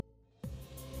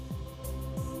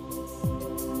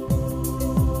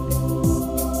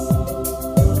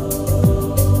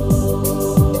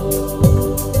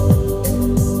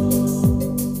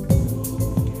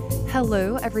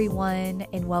Hello, everyone,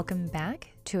 and welcome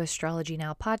back to Astrology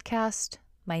Now podcast.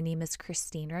 My name is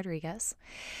Christine Rodriguez,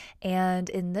 and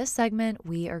in this segment,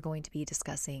 we are going to be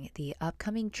discussing the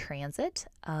upcoming transit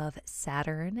of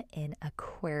Saturn in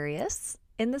Aquarius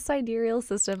in the sidereal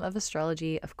system of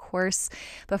astrology. Of course,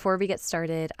 before we get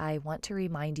started, I want to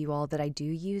remind you all that I do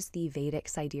use the Vedic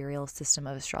sidereal system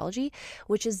of astrology,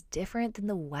 which is different than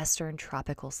the Western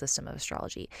tropical system of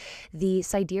astrology. The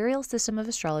sidereal system of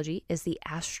astrology is the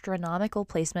astronomical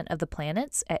placement of the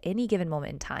planets at any given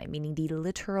moment in time, meaning the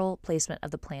literal placement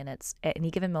of the planets at any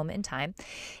given moment in time.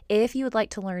 If you would like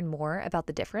to learn more about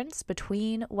the difference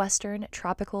between Western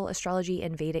tropical astrology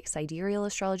and Vedic sidereal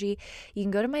astrology, you can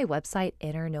go to my website,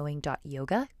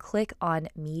 innerknowing.yoga, click on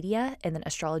media, and then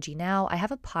Astrology Now. I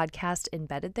have a podcast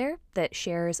embedded there that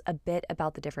shares a bit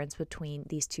about the difference between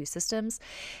these two systems.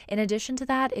 In addition to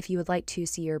that, if you would like to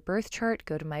see your birth chart,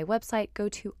 go to my website, go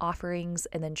to offerings,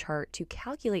 and then chart to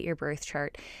calculate your birth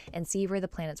chart and see where the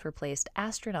planets were placed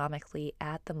astronomically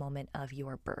at the moment of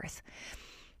your birth.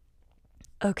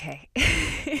 Okay,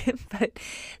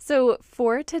 so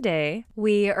for today,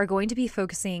 we are going to be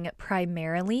focusing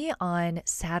primarily on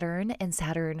Saturn and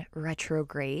Saturn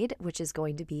retrograde, which is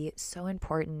going to be so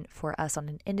important for us on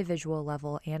an individual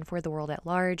level and for the world at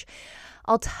large.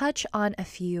 I'll touch on a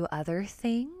few other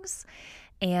things,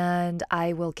 and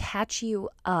I will catch you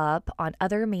up on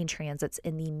other main transits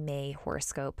in the May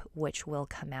horoscope, which will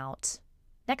come out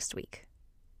next week,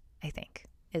 I think,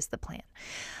 is the plan.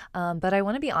 But I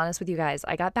want to be honest with you guys.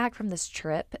 I got back from this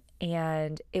trip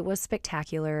and it was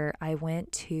spectacular. I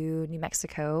went to New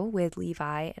Mexico with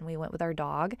Levi and we went with our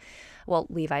dog. Well,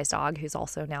 Levi's dog, who's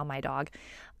also now my dog.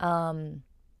 And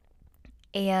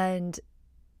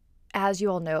as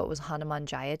you all know, it was Hanuman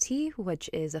Jayati, which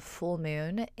is a full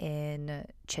moon in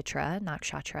Chitra,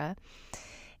 Nakshatra.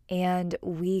 And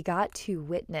we got to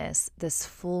witness this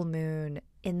full moon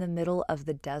in the middle of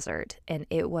the desert. And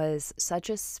it was such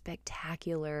a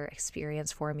spectacular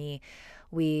experience for me.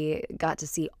 We got to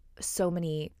see so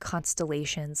many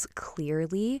constellations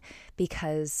clearly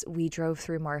because we drove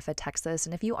through Marfa, Texas.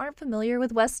 And if you aren't familiar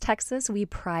with West Texas, we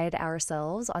pride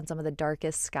ourselves on some of the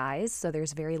darkest skies. So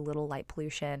there's very little light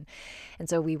pollution. And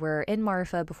so we were in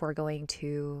Marfa before going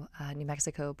to New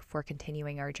Mexico, before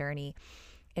continuing our journey.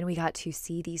 And we got to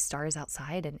see these stars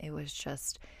outside, and it was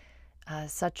just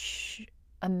such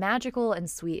a magical and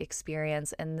sweet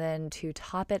experience. And then to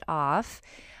top it off,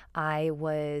 I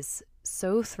was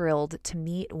so thrilled to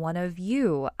meet one of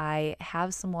you. I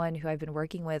have someone who I've been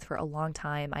working with for a long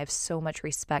time. I have so much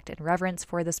respect and reverence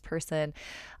for this person.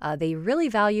 They really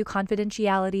value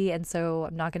confidentiality, and so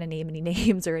I'm not going to name any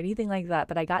names or anything like that,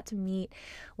 but I got to meet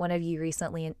one of you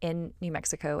recently in New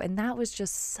Mexico, and that was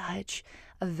just such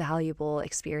a valuable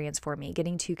experience for me,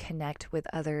 getting to connect with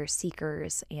other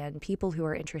seekers and people who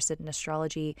are interested in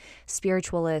astrology,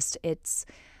 spiritualists.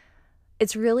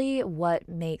 It's really what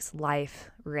makes life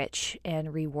rich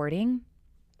and rewarding.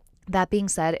 That being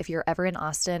said, if you're ever in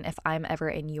Austin, if I'm ever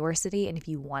in your city, and if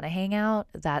you want to hang out,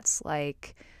 that's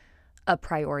like a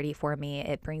priority for me.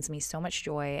 It brings me so much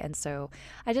joy. And so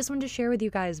I just wanted to share with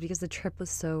you guys because the trip was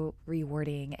so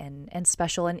rewarding and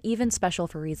special, and even special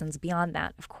for reasons beyond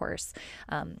that, of course,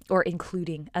 or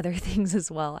including other things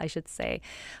as well, I should say.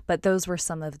 But those were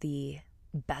some of the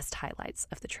best highlights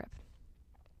of the trip.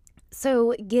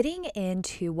 So getting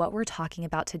into what we're talking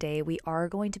about today, we are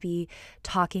going to be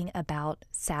talking about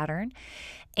Saturn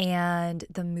and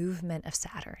the movement of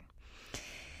Saturn.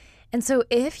 And so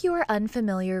if you are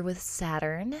unfamiliar with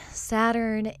Saturn,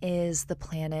 Saturn is the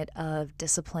planet of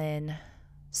discipline,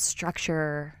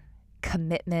 structure,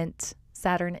 commitment.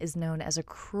 Saturn is known as a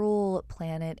cruel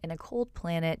planet and a cold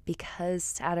planet because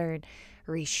Saturn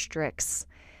restricts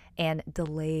and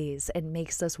delays and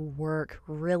makes us work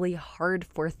really hard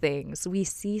for things. We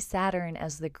see Saturn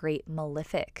as the great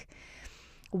malefic,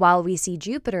 while we see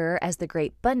Jupiter as the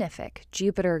great benefic.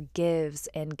 Jupiter gives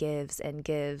and gives and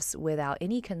gives without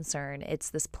any concern. It's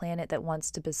this planet that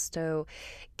wants to bestow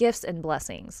gifts and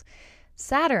blessings.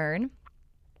 Saturn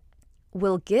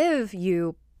will give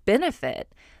you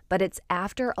benefit, but it's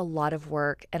after a lot of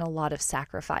work and a lot of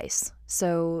sacrifice.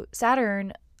 So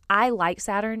Saturn, I like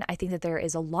Saturn. I think that there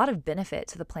is a lot of benefit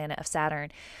to the planet of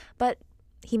Saturn, but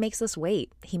he makes us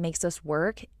wait. He makes us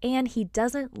work, and he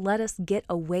doesn't let us get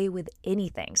away with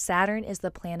anything. Saturn is the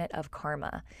planet of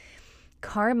karma.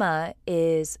 Karma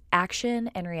is action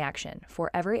and reaction.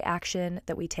 For every action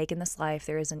that we take in this life,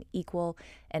 there is an equal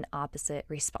and opposite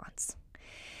response.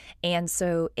 And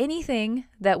so anything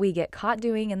that we get caught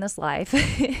doing in this life,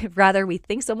 rather we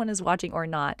think someone is watching or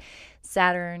not,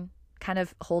 Saturn kind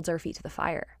of holds our feet to the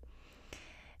fire,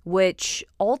 which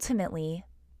ultimately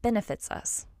benefits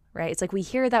us. right? It's like we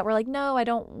hear that, we're like, no, I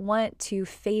don't want to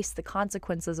face the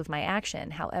consequences of my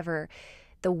action. However,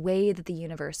 the way that the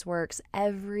universe works,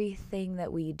 everything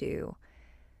that we do,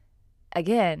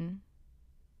 again,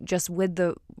 just with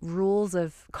the rules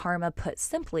of karma put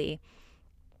simply,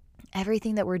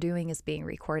 everything that we're doing is being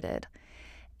recorded.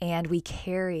 And we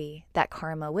carry that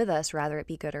karma with us, rather it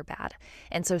be good or bad.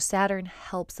 And so Saturn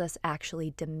helps us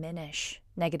actually diminish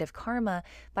negative karma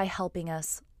by helping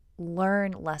us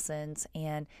learn lessons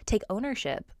and take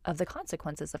ownership of the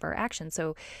consequences of our actions.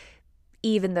 So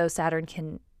even though Saturn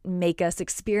can make us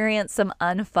experience some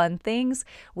unfun things,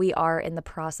 we are in the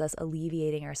process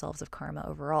alleviating ourselves of karma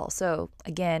overall. So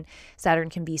again, Saturn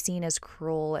can be seen as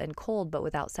cruel and cold, but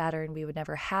without Saturn, we would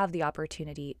never have the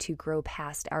opportunity to grow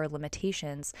past our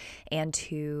limitations and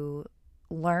to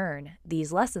learn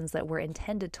these lessons that we're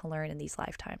intended to learn in these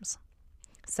lifetimes.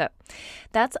 So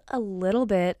that's a little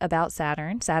bit about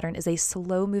Saturn. Saturn is a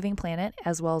slow moving planet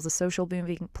as well as a social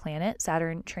moving planet.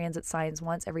 Saturn transits signs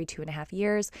once every 2.5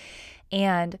 years.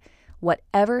 And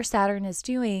whatever Saturn is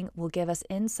doing will give us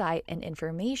insight and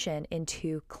information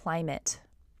into climate,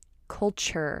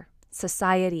 culture,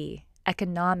 society,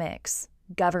 economics,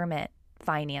 government,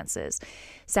 finances.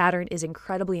 Saturn is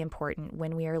incredibly important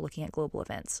when we are looking at global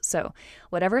events. So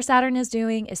whatever Saturn is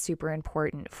doing is super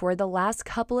important. For the last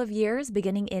couple of years,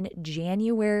 beginning in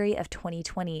January of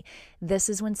 2020, this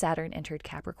is when Saturn entered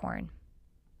Capricorn.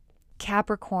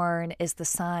 Capricorn is the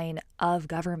sign of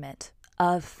government,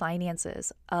 of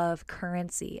finances, of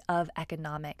currency, of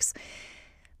economics.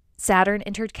 Saturn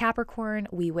entered Capricorn.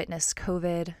 We witnessed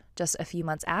COVID just a few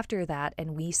months after that,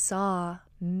 and we saw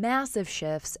massive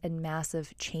shifts and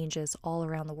massive changes all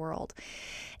around the world.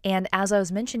 And as I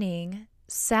was mentioning,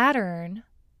 Saturn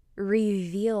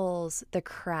reveals the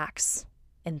cracks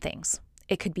in things.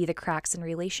 It could be the cracks in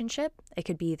relationship. It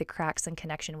could be the cracks in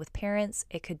connection with parents.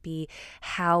 It could be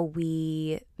how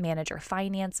we manage our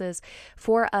finances.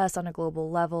 For us on a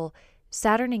global level,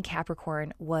 Saturn in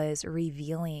Capricorn was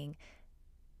revealing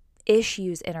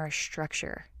issues in our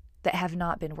structure that have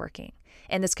not been working.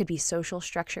 And this could be social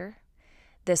structure.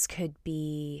 This could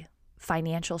be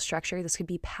financial structure. This could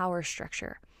be power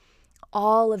structure.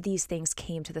 All of these things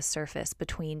came to the surface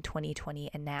between 2020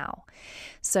 and now.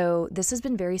 So this has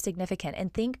been very significant.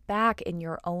 And think back in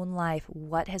your own life,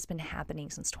 what has been happening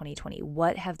since 2020?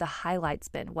 What have the highlights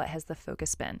been? What has the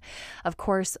focus been? Of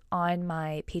course, on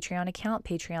my Patreon account,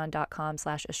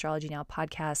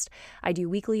 patreon.com/astrologynowpodcast, I do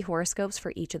weekly horoscopes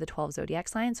for each of the 12 zodiac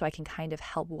signs, so I can kind of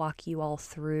help walk you all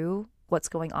through what's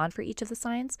going on for each of the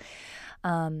signs.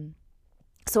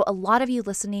 So a lot of you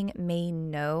listening may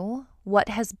know what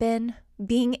has been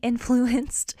being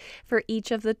influenced for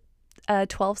each of the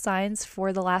 12 signs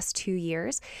for the last 2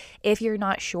 years. If you're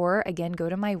not sure, again, go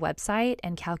to my website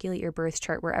and calculate your birth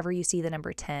chart wherever you see the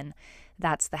number 10.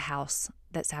 That's the house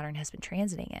that Saturn has been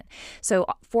transiting in. So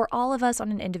for all of us on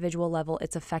an individual level,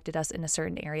 it's affected us in a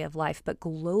certain area of life, but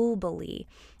globally,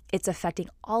 it's affecting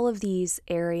all of these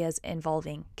areas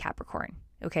involving Capricorn.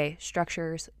 Okay,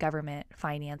 structures, government,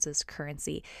 finances,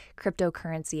 currency.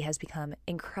 Cryptocurrency has become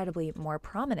incredibly more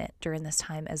prominent during this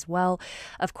time as well.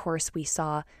 Of course, we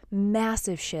saw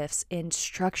massive shifts in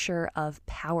structure of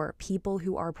power, people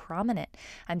who are prominent.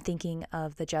 I'm thinking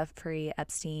of the Jeffrey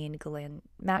Epstein, Ghislaine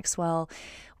Maxwell.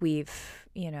 We've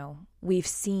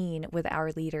seen with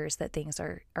our leaders that things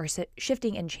are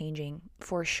shifting and changing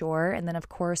for sure. And then, of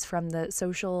course, from the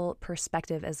social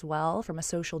perspective as well, from a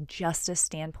social justice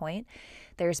standpoint,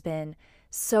 there's been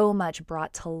so much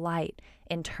brought to light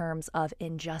in terms of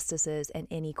injustices and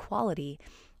inequality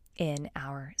in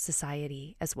our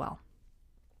society as well.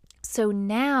 So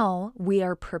now we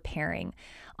are preparing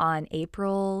on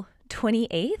April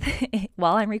 28th,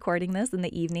 while I'm recording this in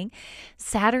the evening,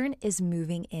 Saturn is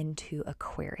moving into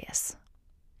Aquarius.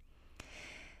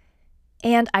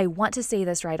 And I want to say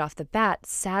this right off the bat,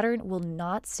 Saturn will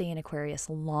not stay in Aquarius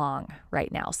long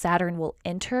right now. Saturn will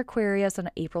enter Aquarius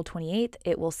on April 28th.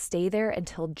 It will stay there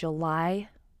until July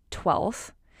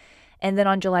 12th. And then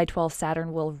on July 12th,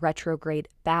 Saturn will retrograde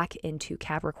back into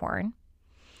Capricorn.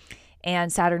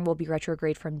 And Saturn will be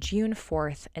retrograde from June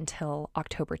 4th until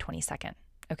October 22nd.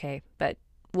 Okay, but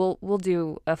We'll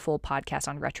do a full podcast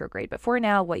on retrograde. But for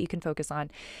now, what you can focus on,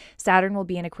 Saturn will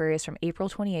be in Aquarius from April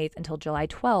 28th until July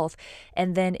 12th.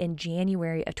 And then in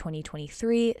January of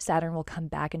 2023, Saturn will come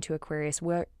back into Aquarius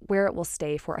where it will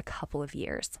stay for a couple of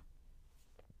years.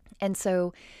 And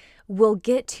so we'll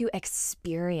get to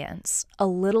experience a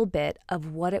little bit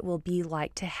of what it will be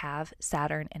like to have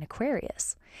Saturn in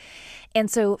Aquarius. And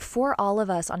so for all of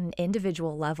us on an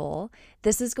individual level,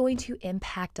 this is going to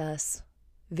impact us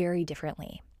very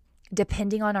differently.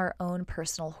 depending on our own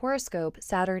personal horoscope,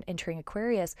 Saturn entering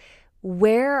Aquarius,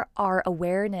 where our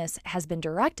awareness has been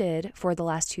directed for the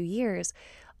last 2 years,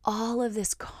 all of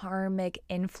this karmic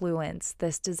influence,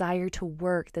 this desire to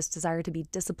work, this desire to be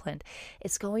disciplined,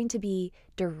 it's going to be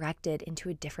directed into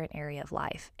a different area of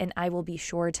life. And I will be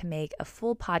sure to make a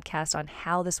full podcast on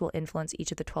how this will influence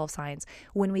each of the 12 signs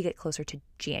when we get closer to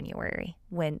January,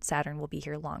 when Saturn will be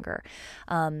here longer.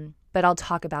 But I'll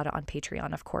talk about it on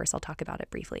Patreon, of course. I'll talk about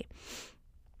it briefly.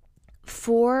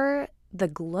 For the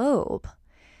globe,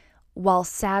 while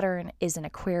Saturn is in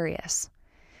Aquarius,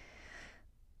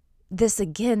 this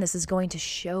is going to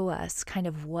show us kind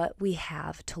of what we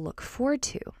have to look forward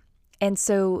to. And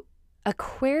so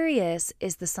Aquarius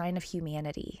is the sign of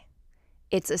humanity.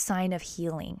 It's a sign of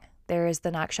healing. There is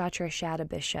the Nakshatra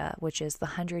Shatabisha, which is the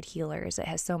 100 healers. It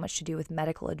has so much to do with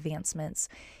medical advancements,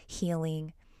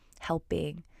 healing,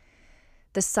 helping.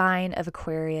 The sign of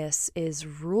Aquarius is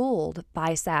ruled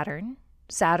by Saturn.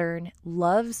 Saturn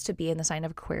loves to be in the sign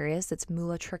of Aquarius. It's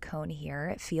Mula Trikona here.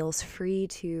 It feels free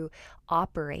to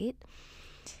operate.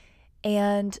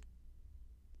 And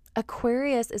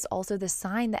Aquarius is also the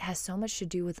sign that has so much to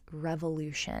do with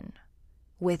revolution,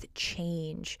 with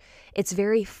change. It's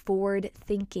very forward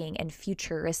thinking and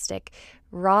futuristic.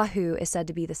 Rahu is said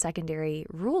to be the secondary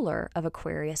ruler of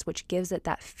Aquarius, which gives it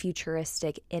that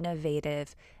futuristic,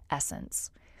 innovative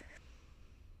essence.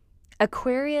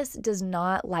 Aquarius does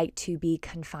not like to be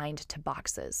confined to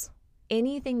boxes.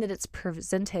 Anything that it's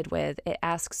presented with, it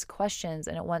asks questions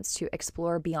and it wants to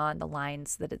explore beyond the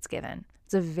lines that it's given.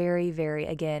 It's a very, very,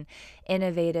 again,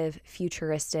 innovative,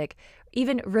 futuristic,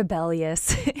 even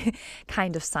rebellious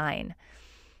kind of sign.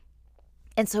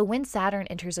 And so when Saturn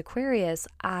enters Aquarius,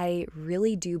 I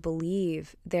really do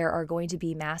believe there are going to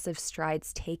be massive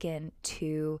strides taken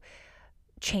to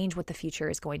change what the future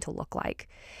is going to look like.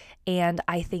 And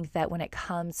I think that when it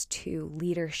comes to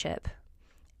leadership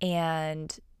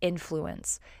and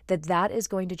influence, that is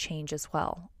going to change as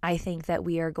well. I think that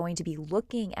we are going to be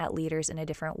looking at leaders in a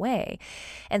different way.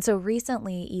 And so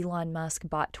recently, Elon Musk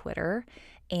bought Twitter,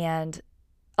 and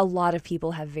a lot of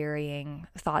people have varying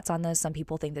thoughts on this. Some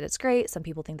people think that it's great. Some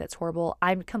people think that's horrible.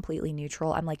 I'm completely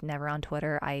neutral. I'm like never on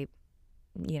Twitter. I'm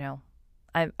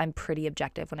pretty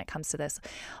objective when it comes to this.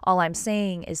 All I'm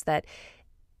saying is that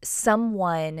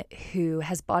someone who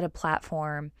has bought a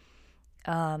platform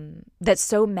that's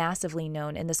so massively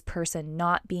known, and this person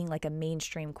not being like a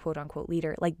mainstream quote unquote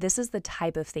leader, like this is the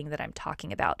type of thing that I'm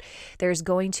talking about. There's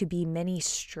going to be many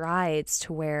strides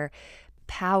to where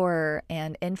power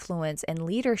and influence and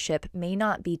leadership may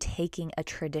not be taking a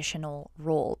traditional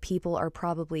role. People are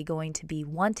probably going to be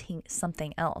wanting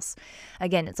something else.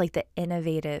 Again, it's like the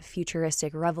innovative,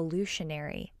 futuristic,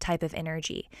 revolutionary type of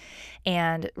energy.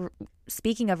 And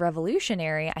speaking of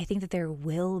revolutionary, I think that there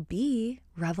will be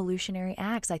revolutionary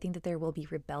acts. I think that there will be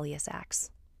rebellious acts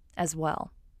as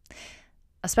well,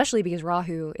 especially because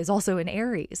Rahu is also in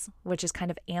Aries, which is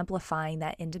kind of amplifying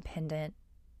that independent,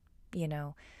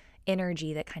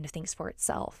 energy that kind of thinks for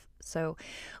itself. So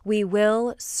we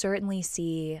will certainly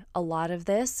see a lot of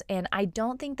this, and I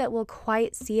don't think that we'll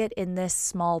quite see it in this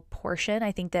small portion.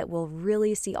 I think that we'll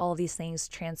really see all of these things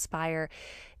transpire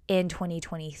in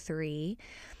 2023,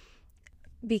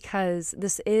 because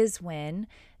this is when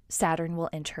Saturn will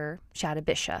enter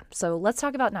Shatabisha. So let's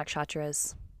talk about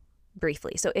nakshatras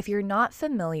briefly. So if you're not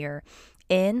familiar,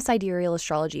 in sidereal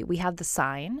astrology, we have the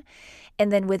sign,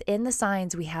 and then within the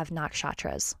signs, we have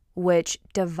nakshatras, which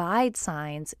divide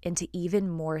signs into even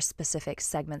more specific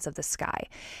segments of the sky.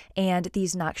 And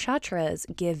these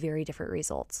nakshatras give very different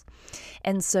results.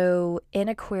 And so in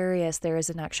Aquarius, there is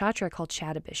a nakshatra called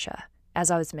Shatabisha,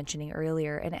 as I was mentioning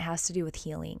earlier, and it has to do with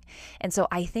healing. And so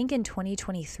I think in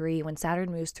 2023, when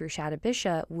Saturn moves through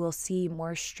Shatabisha, we'll see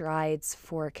more strides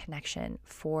for connection,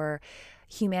 for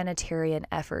humanitarian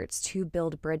efforts to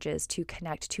build bridges, to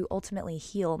connect, to ultimately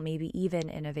heal, maybe even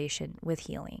innovation with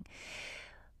healing.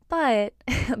 But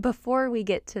before we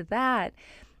get to that,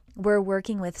 we're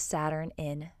working with Saturn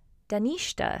in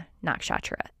Dhanishta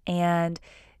Nakshatra. And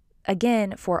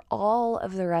again, for all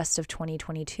of the rest of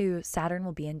 2022, Saturn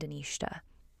will be in Dhanishta.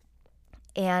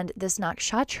 And this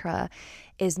nakshatra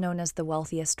is known as the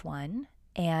wealthiest one,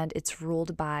 and it's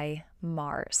ruled by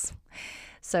Mars.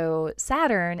 So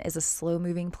Saturn is a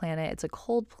slow-moving planet. It's a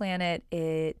cold planet.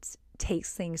 It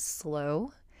takes things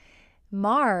slow.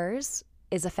 Mars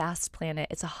is a fast planet.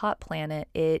 It's a hot planet.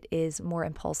 It is more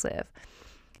impulsive.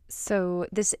 So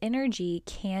this energy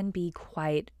can be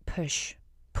quite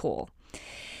push-pull.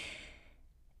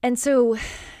 And so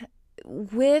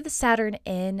with Saturn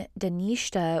in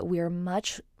Dhanishta, we are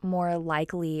much more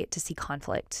likely to see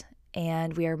conflict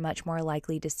and we are much more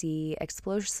likely to see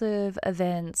explosive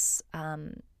events,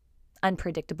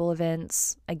 unpredictable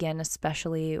events, again,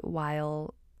 especially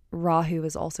while Rahu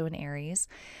is also in Aries.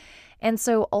 And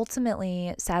so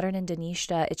ultimately, Saturn in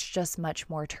Dhanishta, it's just much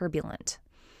more turbulent.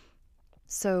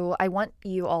 So I want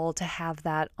you all to have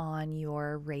that on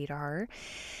your radar.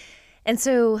 And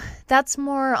so that's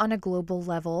more on a global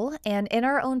level. And in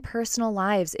our own personal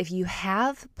lives, if you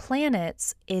have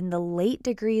planets in the late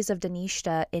degrees of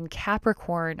Dhanishta in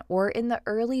Capricorn or in the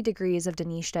early degrees of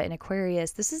Dhanishta in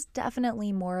Aquarius, this is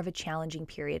definitely more of a challenging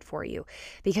period for you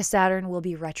because Saturn will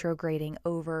be retrograding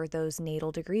over those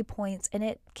natal degree points, and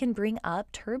it can bring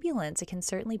up turbulence. It can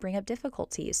certainly bring up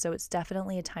difficulties. So it's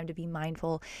definitely a time to be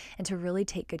mindful and to really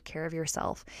take good care of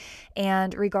yourself.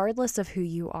 And regardless of who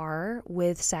you are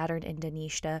with Saturn in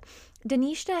Dhanishta,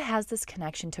 Dhanishta has this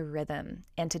connection to rhythm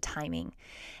and to timing.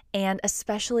 And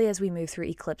especially as we move through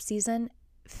eclipse season,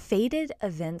 fated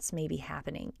events may be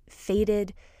happening.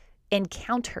 Fated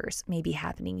encounters may be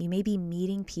happening. You may be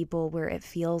meeting people where it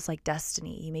feels like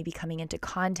destiny. You may be coming into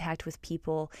contact with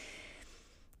people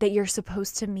that you're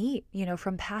supposed to meet,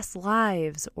 from past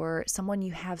lives or someone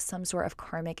you have some sort of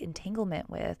karmic entanglement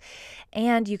with.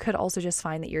 And you could also just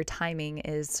find that your timing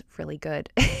is really good.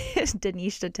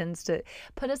 Dhanishta tends to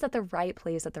put us at the right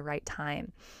place at the right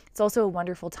time. It's also a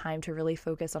wonderful time to really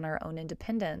focus on our own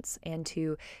independence and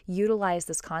to utilize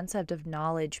this concept of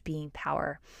knowledge being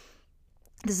power.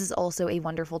 This is also a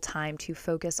wonderful time to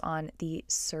focus on the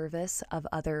service of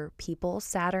other people.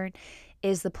 Saturn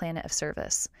is the planet of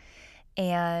service.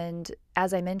 And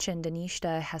as I mentioned,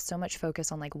 Dhanishta has so much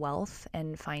focus on like wealth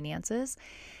and finances,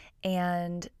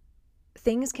 and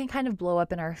things can kind of blow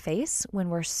up in our face when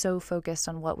we're so focused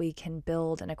on what we can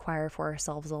build and acquire for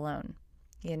ourselves alone.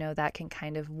 That can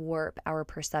kind of warp our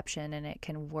perception and it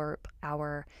can warp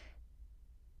our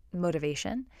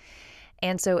motivation.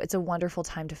 And so it's a wonderful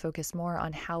time to focus more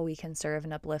on how we can serve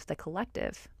and uplift the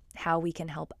collective, how we can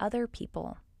help other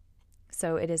people.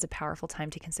 So it is a powerful time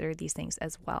to consider these things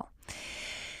as well.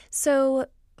 So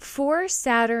for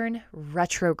Saturn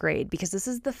retrograde, because this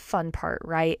is the fun part,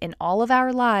 right? In all of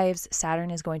our lives, Saturn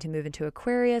is going to move into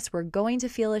Aquarius. We're going to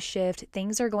feel a shift.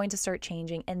 Things are going to start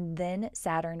changing, and then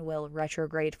Saturn will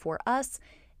retrograde for us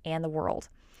and the world.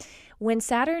 When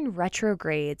Saturn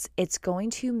retrogrades, it's going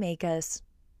to make us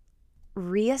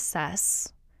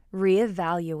reassess,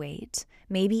 reevaluate,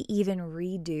 maybe even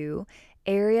redo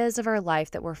areas of our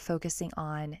life that we're focusing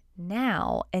on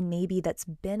now, and maybe that's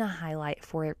been a highlight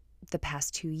for the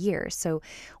past 2 years. So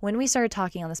when we started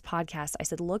talking on this podcast, I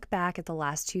said, look back at the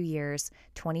last 2 years,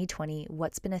 2020,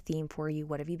 what's been a theme for you?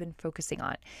 What have you been focusing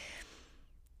on?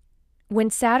 When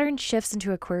Saturn shifts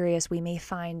into Aquarius, we may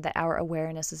find that our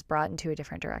awareness is brought into a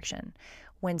different direction.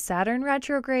 When Saturn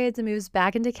retrogrades and moves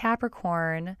back into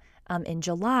Capricorn in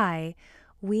July,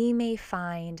 we may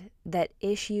find that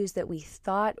issues that we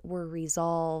thought were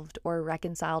resolved or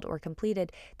reconciled or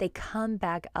completed, they come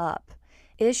back up.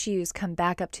 Issues come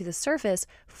back up to the surface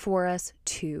for us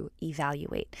to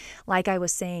evaluate. Like I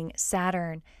was saying,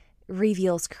 Saturn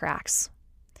reveals cracks.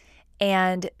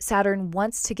 And Saturn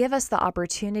wants to give us the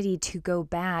opportunity to go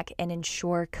back and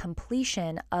ensure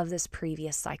completion of this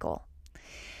previous cycle.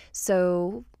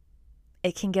 So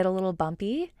it can get a little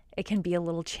bumpy. It can be a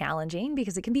little challenging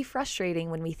because it can be frustrating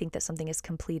when we think that something is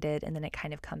completed and then it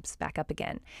kind of comes back up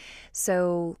again.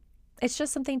 So it's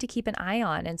just something to keep an eye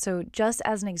on. And so just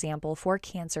as an example, for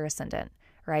Cancer ascendant,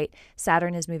 right?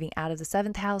 Saturn is moving out of the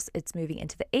 7th house. It's moving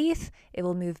into the 8th. It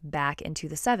will move back into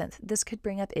the 7th. This could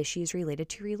bring up issues related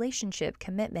to relationship,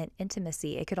 commitment,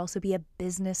 intimacy. It could also be a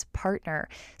business partner,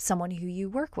 someone who you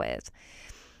work with.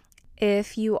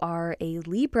 If you are a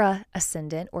Libra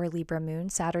ascendant or Libra moon,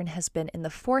 Saturn has been in the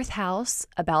 4th house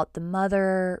about the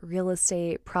mother, real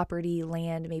estate, property,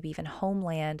 land, maybe even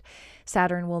homeland.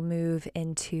 Saturn will move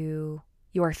into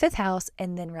your 5th house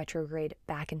and then retrograde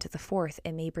back into the 4th.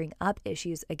 It may bring up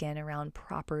issues again around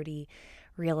property,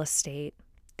 real estate,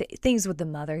 things with the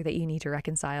mother that you need to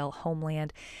reconcile,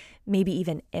 homeland, maybe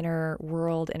even inner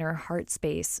world, inner heart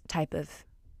space type of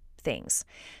things.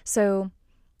 So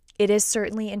it is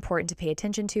certainly important to pay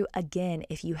attention to. Again,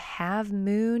 if you have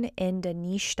moon in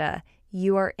Dhanishta,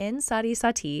 you are in Sati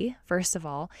Sati, first of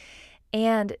all,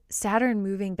 and Saturn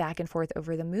moving back and forth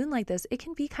over the moon like this, it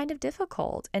can be kind of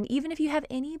difficult. And even if you have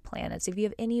any planets, in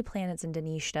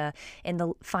Dhanishta in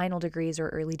the final degrees or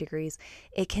early degrees,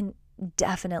 it can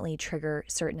definitely trigger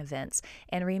certain events.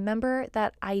 And remember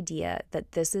that idea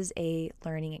that this is a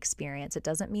learning experience. It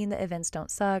doesn't mean that events don't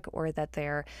suck or that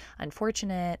they're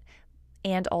unfortunate.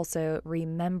 And also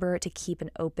remember to keep an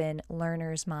open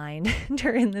learner's mind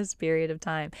during this period of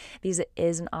time, because it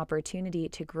is an opportunity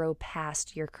to grow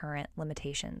past your current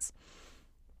limitations.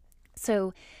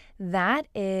 So that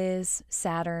is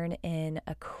Saturn in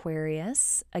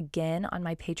Aquarius. Again, on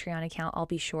my Patreon account, I'll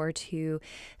be sure to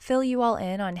fill you all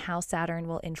in on how Saturn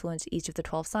will influence each of the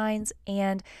 12 signs.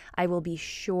 And I will be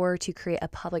sure to create a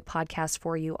public podcast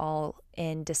for you all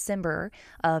in December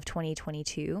of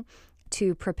 2022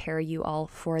 to prepare you all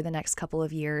for the next couple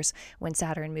of years when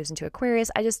Saturn moves into Aquarius.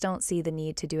 I just don't see the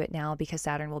need to do it now because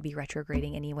Saturn will be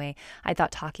retrograding anyway. I thought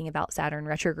talking about Saturn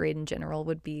retrograde in general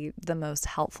would be the most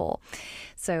helpful.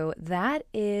 So that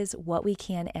is what we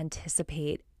can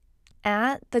anticipate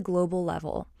at the global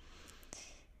level.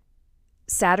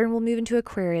 Saturn will move into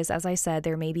Aquarius. As I said,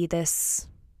 there may be this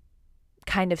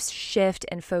kind of shift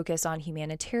and focus on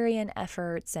humanitarian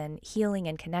efforts and healing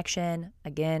and connection.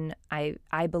 Again,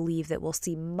 I believe that we'll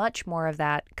see much more of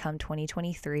that come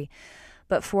 2023.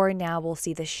 But for now, we'll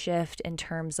see the shift in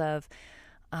terms of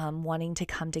wanting to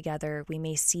come together. We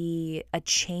may see a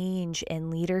change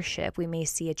in leadership. We may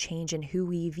see a change in who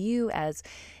we view as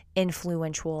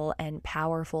influential and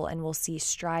powerful, and we'll see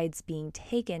strides being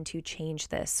taken to change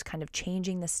this, kind of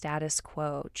changing the status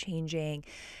quo, changing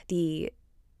the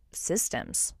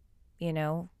systems.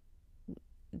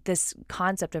 This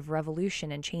concept of revolution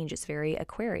and change is very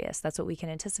Aquarius. That's what we can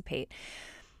anticipate.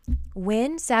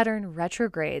 When Saturn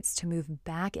retrogrades to move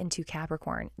back into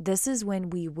Capricorn, this is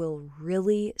when we will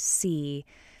really see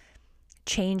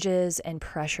changes and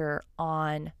pressure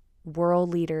on world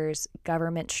leaders,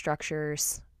 government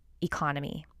structures,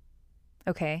 economy.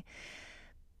 Okay.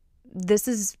 This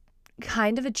is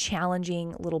kind of a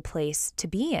challenging little place to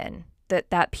be in.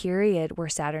 That period where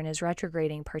Saturn is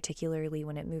retrograding, particularly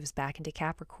when it moves back into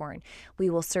Capricorn, we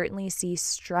will certainly see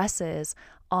stresses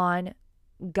on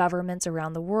governments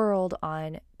around the world,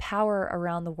 on power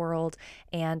around the world,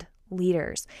 and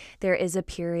leaders. There is a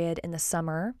period in the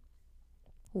summer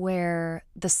where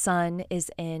the sun is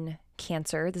in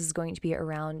Cancer. This is going to be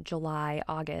around July,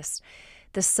 August.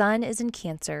 The sun is in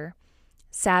Cancer.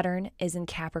 Saturn is in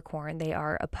Capricorn. They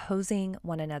are opposing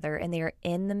one another, and they are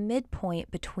in the midpoint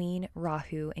between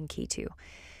Rahu and Ketu.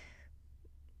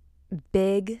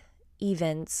 Big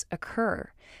events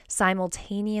occur.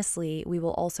 Simultaneously, we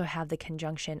will also have the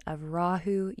conjunction of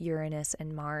Rahu, Uranus,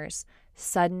 and Mars.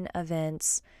 Sudden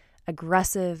events,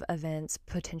 aggressive events,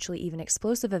 potentially even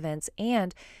explosive events,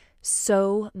 and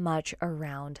so much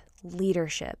around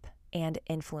leadership and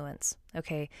influence.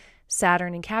 Okay.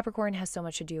 Saturn in Capricorn has so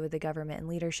much to do with the government and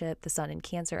leadership. The sun in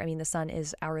Cancer, the sun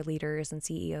is our leaders and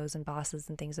CEOs and bosses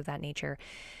and things of that nature.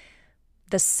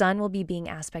 The sun will be being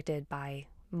aspected by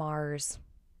Mars,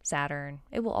 Saturn.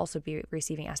 It will also be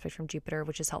receiving aspect from Jupiter,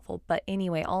 which is helpful. But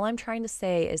anyway, all I'm trying to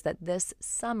say is that this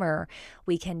summer,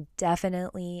 we can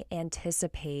definitely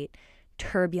anticipate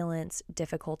turbulence,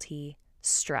 difficulty,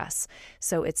 stress.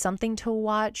 So it's something to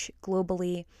watch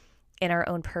globally. In our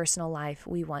own personal life,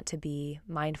 we want to be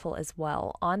mindful as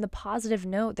well. On the positive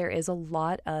note, there is a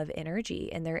lot of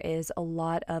energy and there is a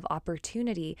lot of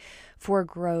opportunity for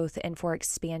growth and for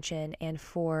expansion and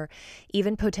for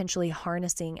even potentially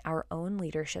harnessing our own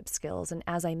leadership skills. And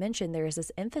as I mentioned, there is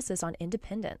this emphasis on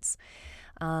independence.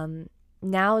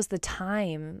 Now is the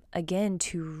time, again,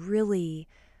 to really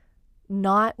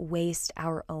not waste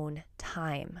our own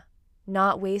time,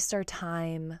 not waste our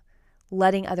time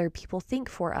letting other people think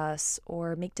for us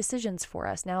or make decisions for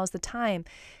us. Now is the time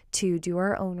to do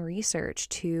our own research,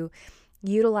 to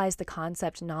utilize the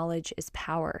concept knowledge is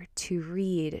power, to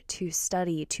read, to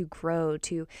study, to grow,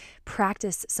 to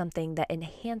practice something that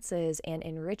enhances and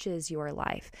enriches your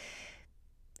life.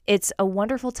 It's a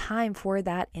wonderful time for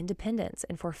that independence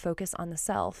and for focus on the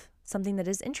self. Something that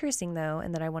is interesting though,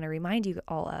 and that I want to remind you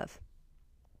all of.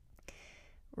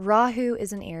 Rahu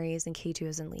is in Aries and Ketu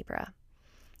is in Libra.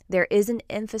 There is an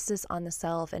emphasis on the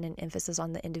self and an emphasis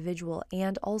on the individual.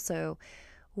 And also,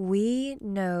 we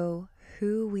know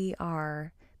who we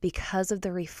are because of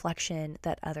the reflection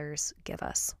that others give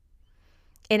us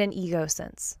in an ego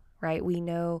sense, right? We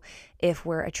know if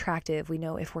we're attractive, we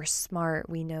know if we're smart,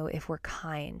 we know if we're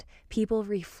kind. People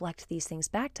reflect these things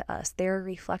back to us. Their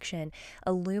reflection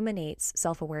illuminates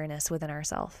self-awareness within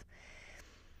ourselves.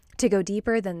 To go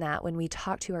deeper than that, when we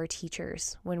talk to our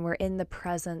teachers, when we're in the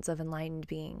presence of enlightened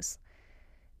beings,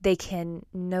 they can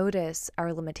notice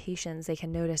our limitations. They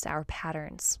can notice our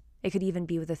patterns. It could even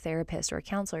be with a therapist or a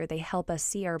counselor. They help us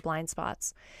see our blind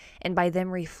spots. And by them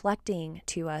reflecting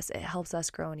to us, it helps us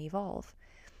grow and evolve.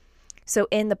 So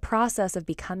in the process of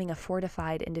becoming a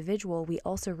fortified individual, we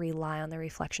also rely on the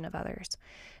reflection of others.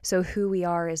 So who we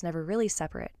are is never really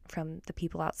separate from the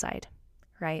people outside,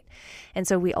 right? And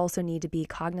so we also need to be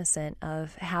cognizant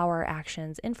of how our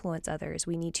actions influence others.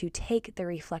 We need to take the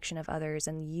reflection of others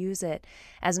and use it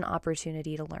as an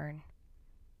opportunity to learn.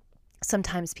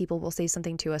 Sometimes people will say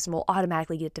something to us and we'll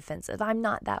automatically get defensive. I'm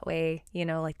not that way,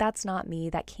 like that's not me.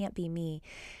 That can't be me.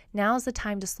 Now's the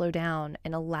time to slow down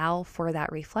and allow for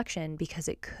that reflection, because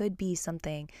it could be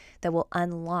something that will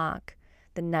unlock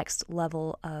the next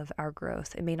level of our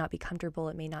growth. It may not be comfortable.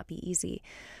 It may not be easy.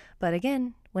 But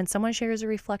again, when someone shares a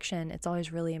reflection, it's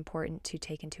always really important to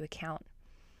take into account.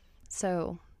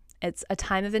 So it's a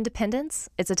time of independence.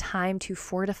 It's a time to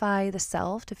fortify the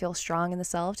self, to feel strong in the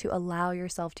self, to allow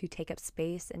yourself to take up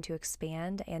space and to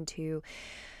expand and to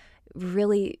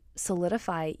really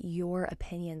solidify your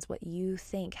opinions, what you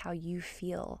think, how you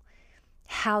feel,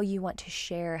 how you want to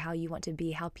share, how you want to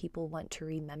be, how people want to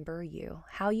remember you,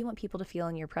 how you want people to feel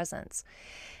in your presence.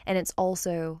 And it's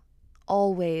also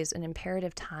always an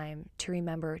imperative time to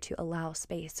remember to allow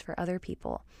space for other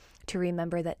people, to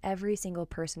remember that every single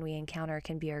person we encounter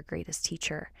can be our greatest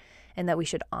teacher, and that we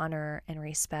should honor and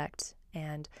respect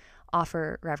and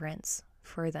offer reverence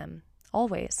for them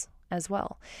always as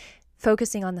well.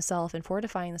 Focusing on the self and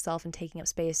fortifying the self and taking up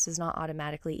space does not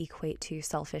automatically equate to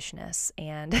selfishness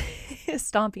and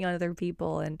stomping on other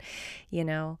people and,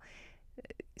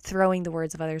 throwing the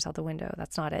words of others out the window.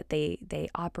 That's not it. They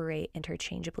operate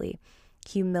interchangeably.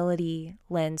 Humility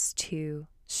lends to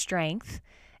strength,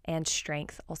 and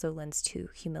strength also lends to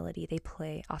humility. They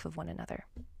play off of one another.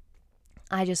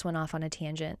 I just went off on a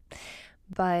tangent,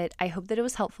 but I hope that it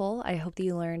was helpful. I hope that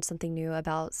you learned something new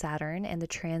about Saturn and the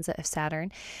transit of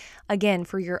Saturn. Again,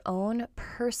 for your own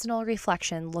personal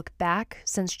reflection, look back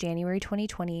since January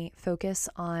 2020, focus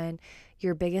on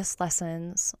your biggest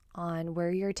lessons, on where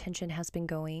your attention has been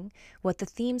going, what the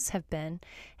themes have been,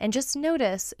 and just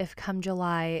notice if come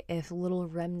July, if little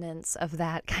remnants of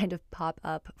that kind of pop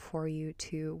up for you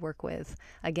to work with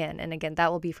again. And again,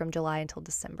 that will be from July until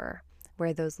December,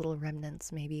 where those little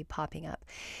remnants may be popping up.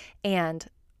 And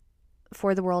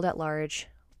for the world at large,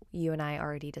 you and I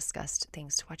already discussed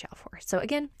things to watch out for. So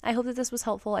again, I hope that this was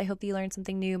helpful. I hope that you learned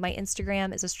something new. My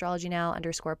Instagram is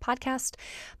astrologynow_podcast.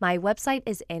 My website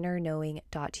is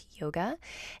innerknowing.yoga.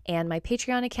 And my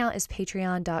Patreon account is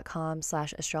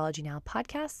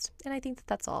patreon.com/astrologynowpodcast. And I think that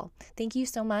that's all. Thank you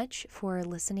so much for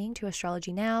listening to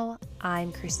Astrology Now.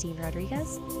 I'm Christine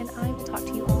Rodriguez, and I will talk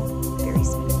to you all very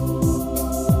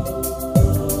soon.